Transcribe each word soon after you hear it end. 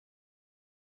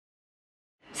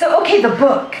So, okay, the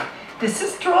book. This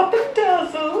is Drop and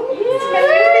Dazzle. It's my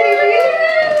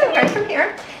favorite. Right from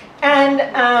here. And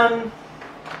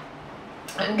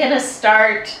I'm going to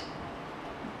start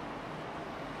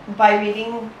by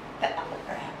reading the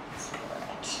epigrams for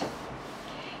it.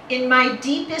 In my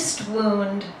deepest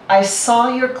wound, I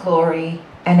saw your glory,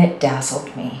 and it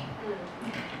dazzled me.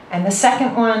 And the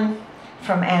second one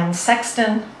from Anne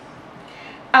Sexton.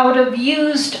 Out of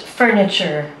used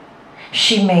furniture,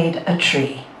 she made a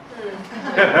tree.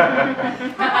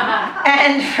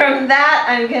 And from that,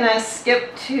 I'm going to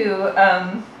skip to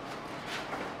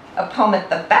a poem at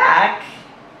the back,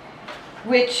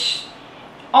 which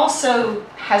also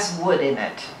has wood in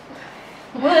it.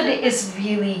 Wood is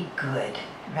really good,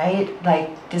 right?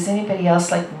 Like, does anybody else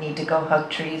need to go hug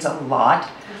trees a lot?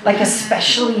 Like,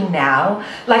 especially now,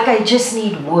 like I just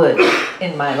need wood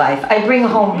in my life. I bring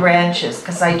home branches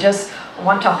because I just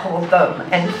want to hold them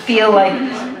and feel like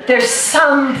there's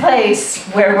some place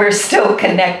where we're still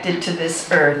connected to this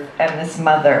earth and this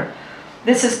mother.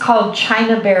 This is called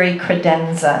Chinaberry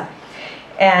Credenza.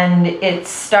 And it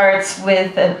starts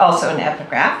with also an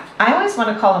epigraph. I always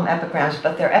want to call them epigrams,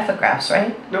 but they're epigraphs,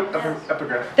 right? Nope,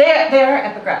 epigraph. They are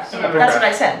epigraphs. Epigraph. That's what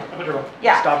I said. Epigraph.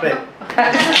 Yeah. Stop it.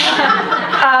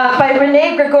 By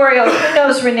Renee Gregorio. Who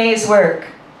knows Renee's work?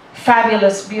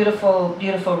 Fabulous, beautiful,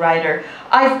 beautiful writer.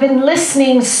 I've been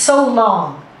listening so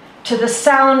long to the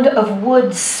sound of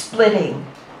wood splitting.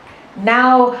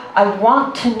 Now I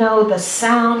want to know the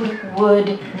sound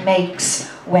wood makes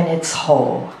when it's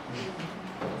whole.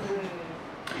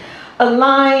 A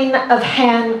line of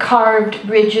hand-carved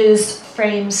ridges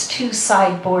frames 2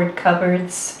 sideboard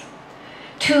cupboards.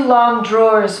 2 long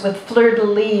drawers with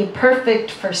fleur-de-lis, perfect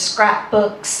for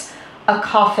scrapbooks, a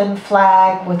coffin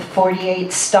flag with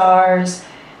 48 stars,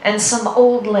 and some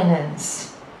old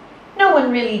linens. No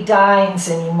one really dines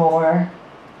anymore.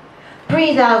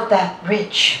 Breathe out that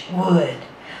rich wood,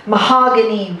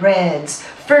 mahogany reds,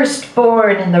 first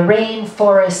born in the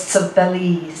rainforests of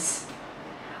Belize.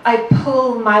 I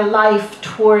pull my life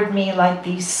toward me like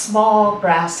these small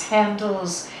brass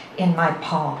handles in my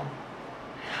palm.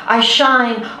 I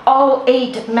shine all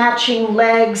 8 matching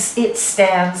legs it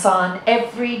stands on,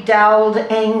 every doweled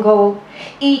angle,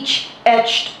 each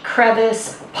etched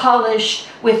crevice polished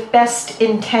with best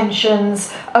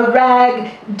intentions, a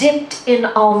rag dipped in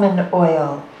almond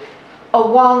oil, a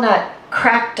walnut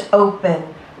cracked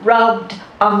open, rubbed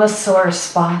on the sore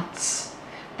spots.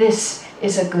 This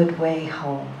is a good way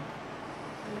home.